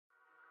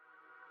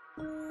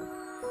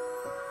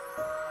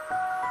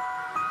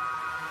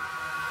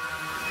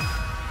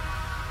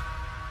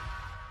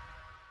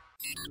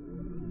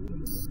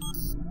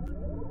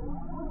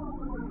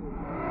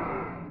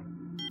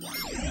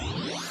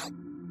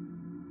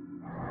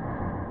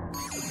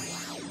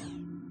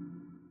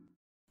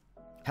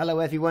Hello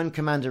everyone,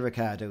 Commander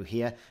Ricardo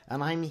here,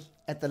 and I'm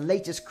at the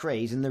latest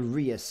craze in the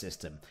Rhea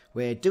system,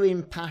 where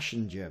doing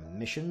passenger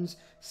missions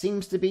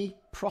seems to be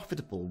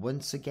profitable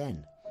once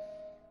again.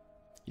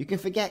 You can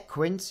forget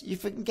Quint, you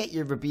can get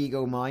your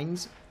Robigo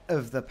minds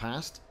of the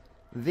past.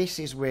 This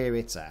is where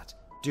it's at,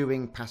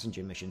 doing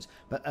passenger missions,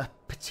 but a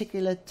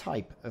particular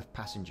type of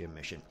passenger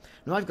mission.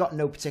 Now I've got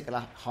no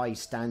particular high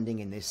standing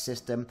in this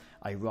system.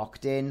 I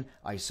rocked in,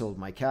 I sold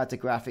my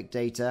cartographic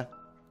data,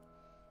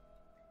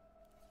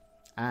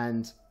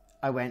 and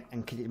I went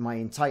and kitted my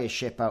entire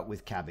ship out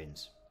with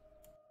cabins.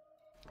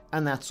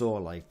 And that's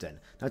all I've done.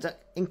 Now to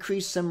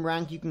increase some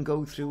rank you can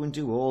go through and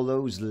do all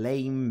those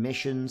lame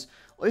missions,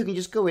 or you can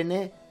just go in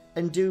there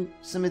and do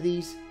some of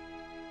these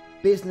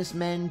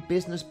businessmen,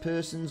 business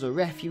persons or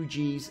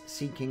refugees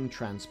seeking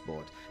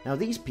transport. Now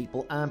these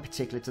people aren't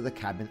particular to the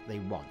cabin they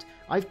want.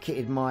 I've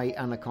kitted my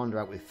Anaconda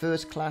out with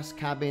first class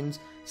cabins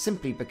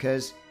simply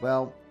because,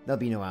 well, there'll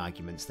be no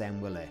arguments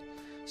then, will there?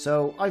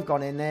 So I've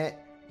gone in there.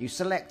 You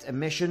select a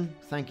mission,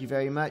 thank you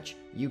very much,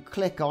 you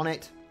click on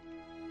it,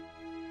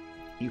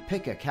 you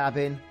pick a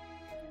cabin,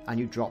 and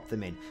you drop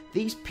them in.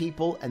 These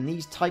people and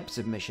these types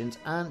of missions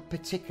aren't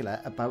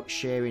particular about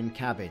sharing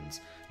cabins,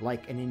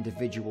 like an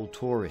individual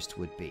tourist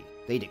would be.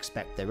 They'd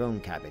expect their own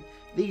cabin.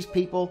 These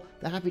people,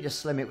 they're happy to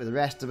slim it with the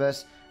rest of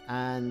us,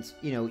 and,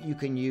 you know, you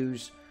can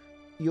use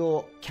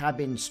your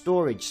cabin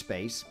storage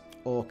space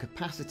or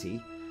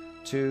capacity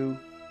to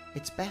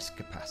its best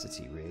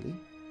capacity, really.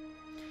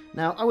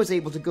 Now, I was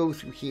able to go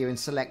through here and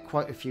select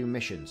quite a few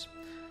missions.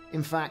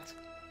 In fact,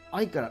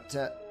 I got up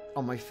to,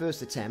 on my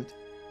first attempt,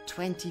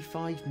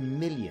 25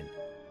 million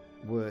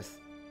worth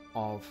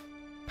of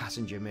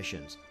passenger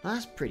missions. Now,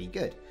 that's pretty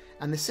good.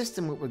 And the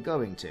system that we're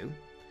going to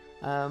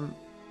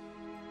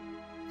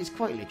is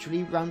quite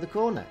literally round the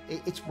corner.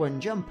 It's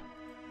one jump.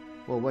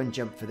 Well, one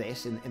jump for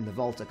this in the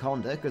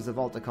Voltaconda, because the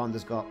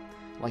Voltaconda's got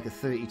like a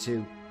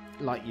 32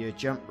 light year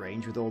jump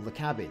range with all the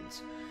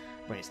cabins.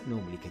 When it's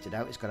normally kitted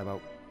out, it's got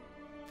about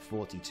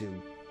 42,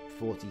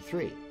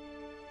 43.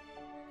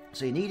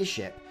 So you need a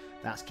ship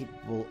that's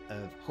capable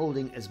of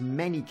holding as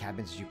many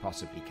cabins as you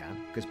possibly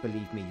can, because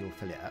believe me, you'll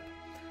fill it up.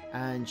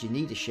 And you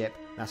need a ship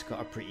that's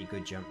got a pretty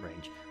good jump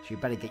range. So you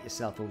better get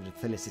yourself over to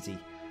Felicity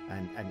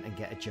and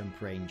get a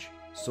jump range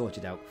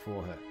sorted out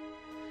for her.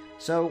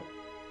 So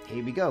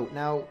here we go.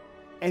 Now,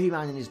 every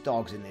man and his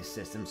dog's in this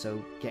system,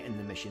 so getting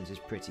the missions is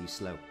pretty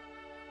slow.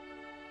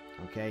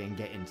 Okay, and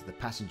getting to the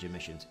passenger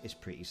missions is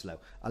pretty slow.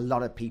 A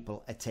lot of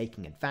people are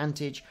taking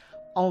advantage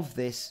of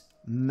this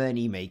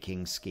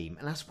money-making scheme,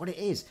 and that's what it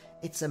is.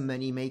 It's a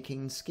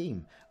money-making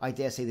scheme. I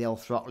dare say they'll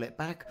throttle it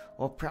back,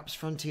 or perhaps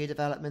Frontier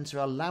Developments are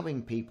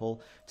allowing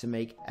people to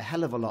make a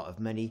hell of a lot of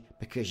money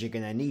because you're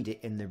going to need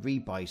it in the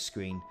rebuy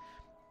screen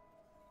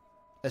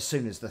as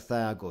soon as the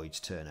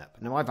Thargoids turn up.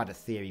 Now, I've had a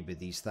theory with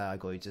these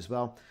Thargoids as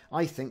well.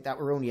 I think that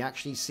we're only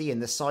actually seeing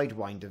the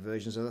Sidewinder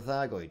versions of the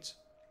Thargoids.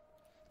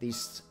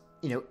 These,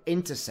 you know,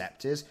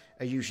 interceptors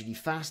are usually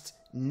fast,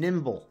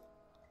 nimble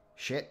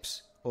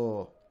ships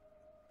or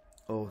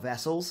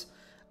vessels.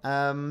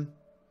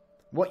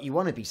 What you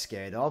want to be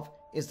scared of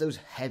is those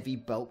heavy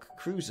bulk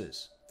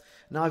cruisers.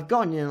 Now, I've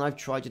gone in and I've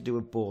tried to do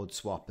a board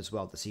swap as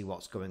well to see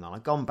what's going on.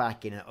 I've gone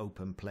back in at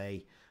open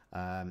play,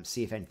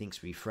 see if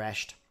anything's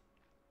refreshed.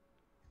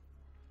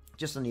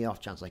 Just on the off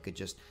chance I could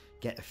just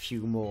get a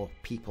few more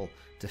people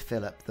to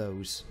fill up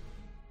those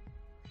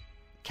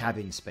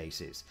cabin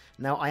spaces.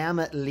 Now, I am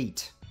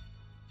elite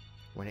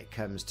when it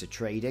comes to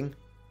trading,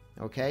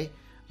 okay?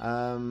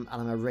 And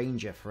I'm a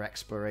ranger for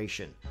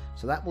exploration.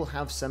 So that will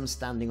have some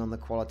standing on the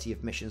quality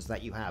of missions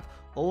that you have.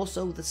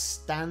 Also the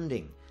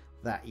standing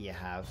that you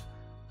have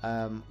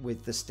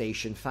with the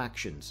station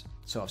factions.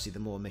 So obviously the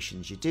more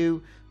missions you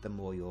do, the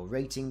more your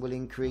rating will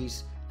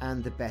increase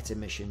and the better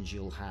missions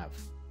you'll have.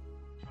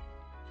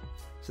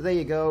 So there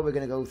you go, we're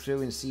going to go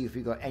through and see if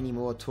we've got any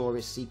more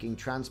tourists seeking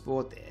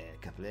transport. There, a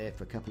couple there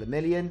for a couple of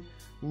million.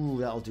 Ooh,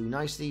 that'll do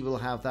nicely, we'll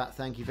have that,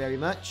 thank you very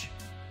much.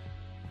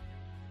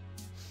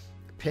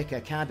 Pick a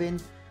cabin,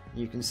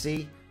 you can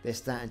see they're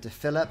starting to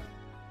fill up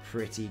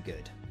pretty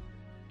good.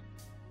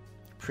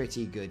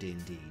 Pretty good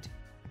indeed.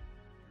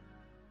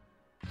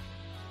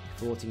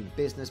 14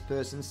 business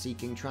persons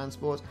seeking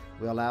transport,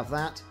 we'll have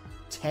that.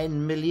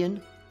 10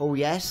 million, oh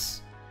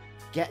yes,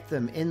 get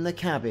them in the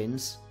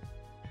cabins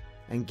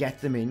and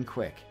get them in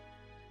quick.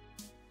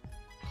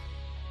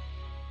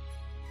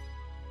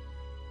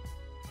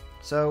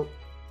 So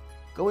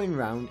going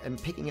round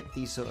and picking up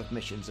these sort of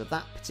missions of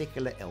that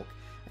particular ilk,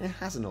 and it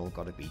hasn't all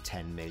got to be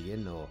 10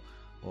 million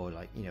or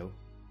like, you know,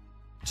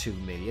 2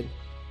 million.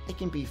 It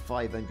can be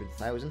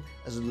 500,000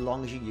 as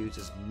long as you use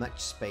as much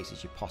space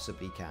as you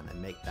possibly can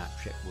and make that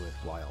trip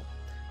worthwhile.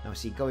 Now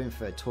see, going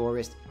for a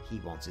tourist, he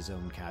wants his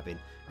own cabin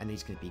and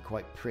he's going to be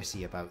quite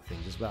prissy about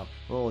things as well.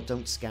 Oh,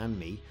 don't scan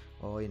me,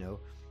 or, you know,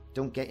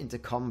 don't get into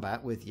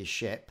combat with your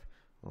ship,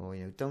 or,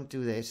 you know, don't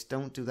do this,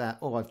 don't do that.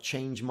 Oh, I've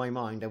changed my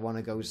mind, I want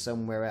to go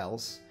somewhere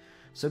else.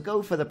 So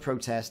go for the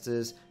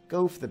protesters,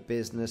 go for the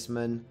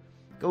businessmen,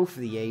 go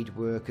for the aid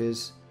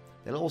workers.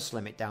 They'll all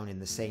slim it down in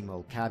the same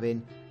old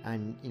cabin,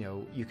 and, you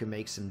know, you can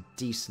make some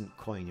decent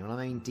coin. You know what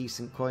I mean?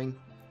 Decent coin.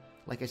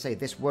 Like I say,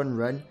 this one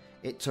run,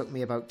 it took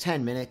me about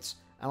 10 minutes,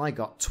 and I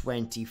got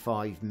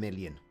 25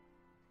 million.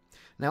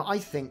 Now, I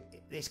think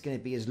it's going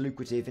to be as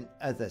lucrative in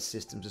other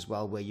systems as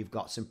well, where you've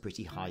got some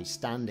pretty high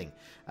standing.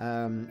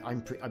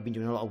 I've been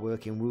doing a lot of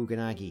work in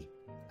Wuganagi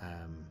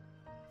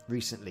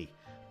recently,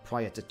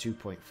 prior to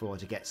 2.4,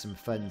 to get some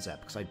funds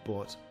up, because I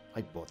bought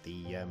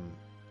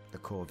the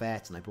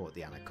Corvette, and I bought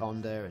the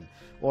Anaconda, and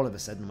all of a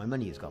sudden my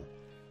money is gone.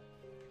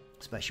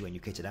 Especially when you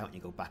kit it out and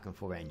you go back and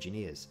forth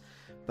engineers.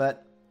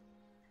 But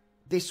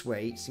this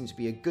way seems to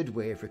be a good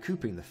way of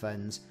recouping the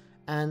funds,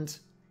 and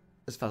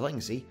as far as I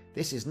can see,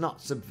 this is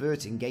not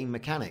subverting game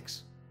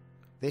mechanics.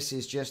 This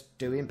is just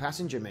doing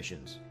passenger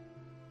missions,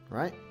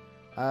 right?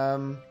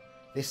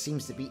 This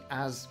seems to be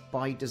as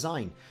by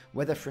design.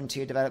 Whether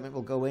Frontier Development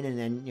will go in and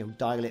then, you know,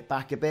 dial it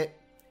back a bit,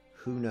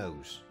 who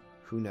knows?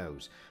 Who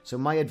knows? So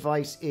my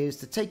advice is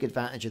to take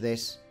advantage of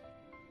this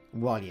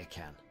while you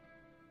can.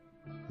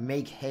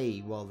 Make hay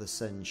while the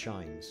sun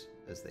shines,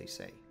 as they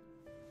say.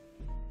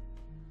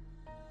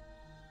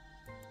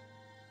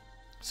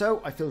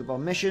 So I filled up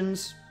on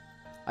missions.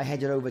 I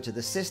headed over to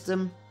the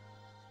system,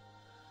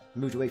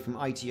 moved away from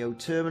ITO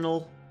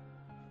Terminal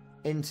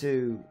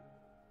into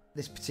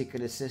this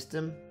particular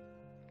system.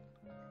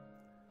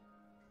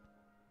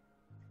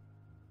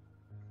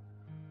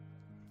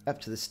 Up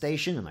to the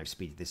station, and I've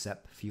speeded this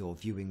up for your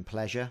viewing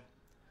pleasure.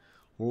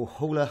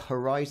 Walhalla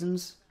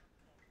Horizons.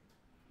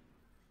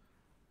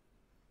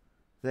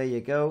 There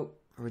you go.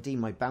 I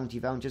redeemed my bounty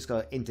vouchers.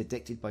 Got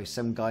interdicted by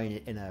some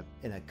guy in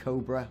a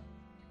Cobra.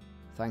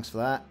 Thanks for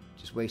that.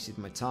 Just wasted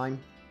my time.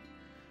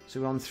 So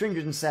we're on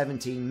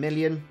 317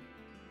 million.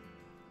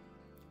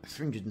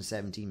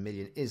 317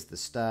 million is the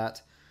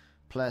start.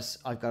 Plus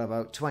I've got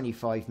about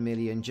 25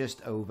 million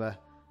just over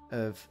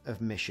of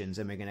missions,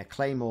 and we're going to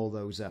claim all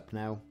those up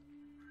now.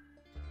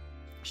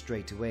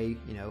 Straight away,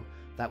 you know,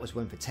 that was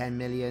one for 10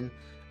 million.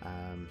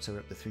 So we're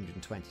up to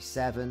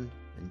 327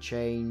 and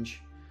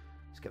change.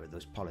 Let's get rid of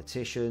those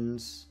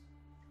politicians.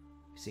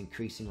 It's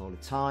increasing all the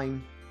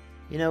time.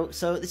 You know,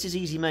 so this is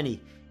easy money.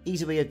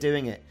 Easy way of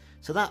doing it.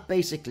 So that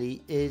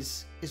basically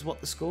is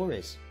what the score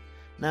is.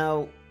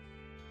 Now,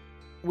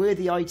 where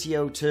the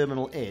ITO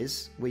terminal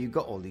is, where you've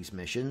got all these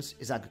missions,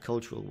 is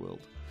Agricultural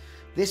World.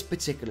 This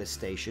particular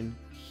station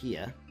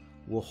here,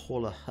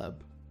 Walhalla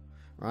Hub,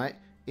 right,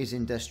 is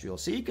industrial.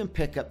 So you can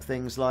pick up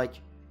things like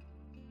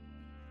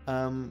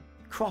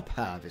crop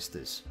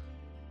harvesters.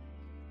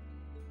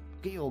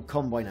 Get your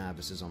combine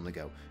harvesters on the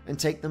go and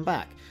take them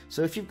back.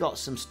 So if you've got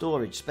some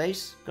storage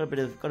space, got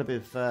a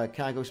bit of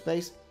cargo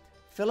space,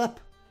 fill up.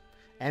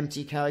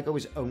 Empty cargo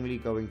is only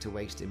going to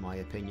waste, in my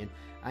opinion,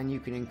 and you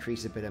can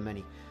increase a bit of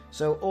money.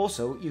 So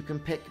also you can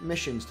pick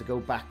missions to go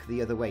back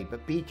the other way,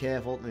 but be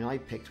careful. I mean, I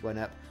picked one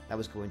up that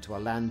was going to a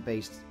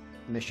land-based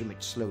mission,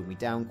 which slowed me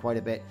down quite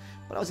a bit,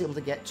 but I was able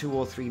to get 2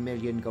 or 3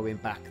 million going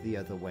back the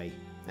other way.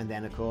 And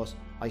then of course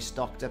I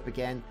stocked up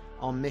again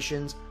on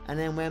missions and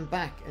then went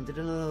back and did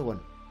another one.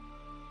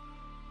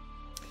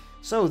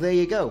 So there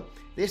you go.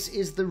 This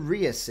is the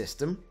Rhea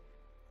system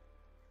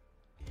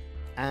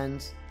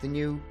and the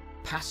new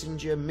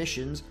passenger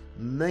missions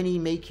money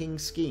making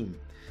scheme.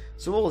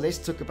 So all this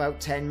took about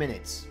 10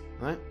 minutes,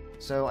 right?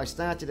 So I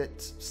started at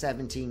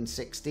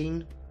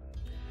 1716.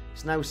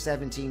 It's now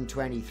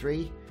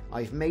 1723.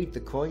 I've made the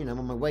coin, I'm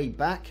on my way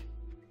back.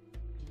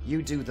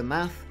 You do the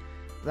math.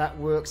 That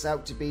works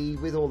out to be,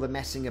 with all the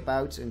messing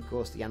about, and of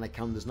course the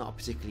Anaconda's not a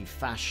particularly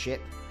fast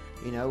ship,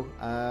 you know,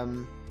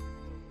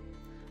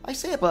 I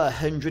say about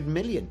 100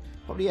 million.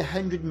 Probably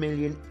 100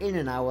 million in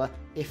an hour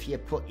if you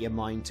put your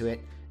mind to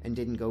it and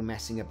didn't go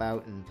messing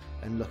about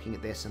and looking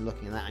at this and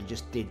looking at that and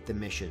just did the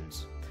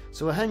missions.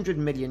 So 100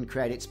 million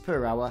credits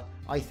per hour,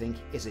 I think,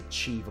 is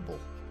achievable.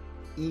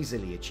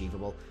 Easily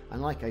achievable,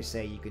 and like I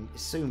say, you can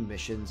assume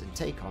missions and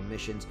take on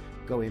missions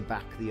going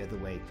back the other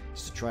way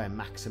just to try and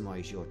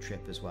maximize your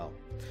trip as well.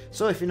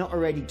 So if you're not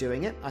already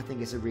doing it, I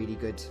think it's a really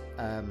good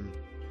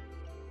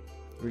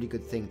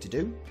thing to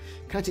do.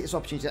 Can I take this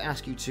opportunity to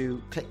ask you to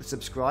click the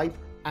subscribe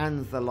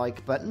and the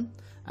like button,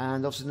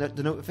 and also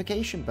the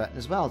notification button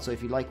as well, so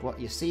if you like what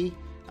you see,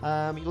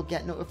 you'll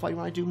get notified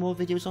when I do more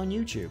videos on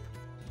YouTube.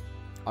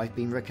 I've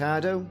been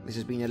Ricardo, this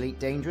has been Elite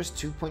Dangerous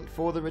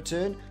 2.4 The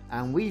Return,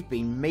 and we've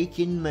been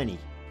making money.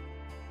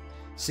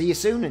 See you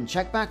soon, and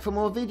check back for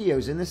more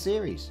videos in the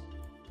series.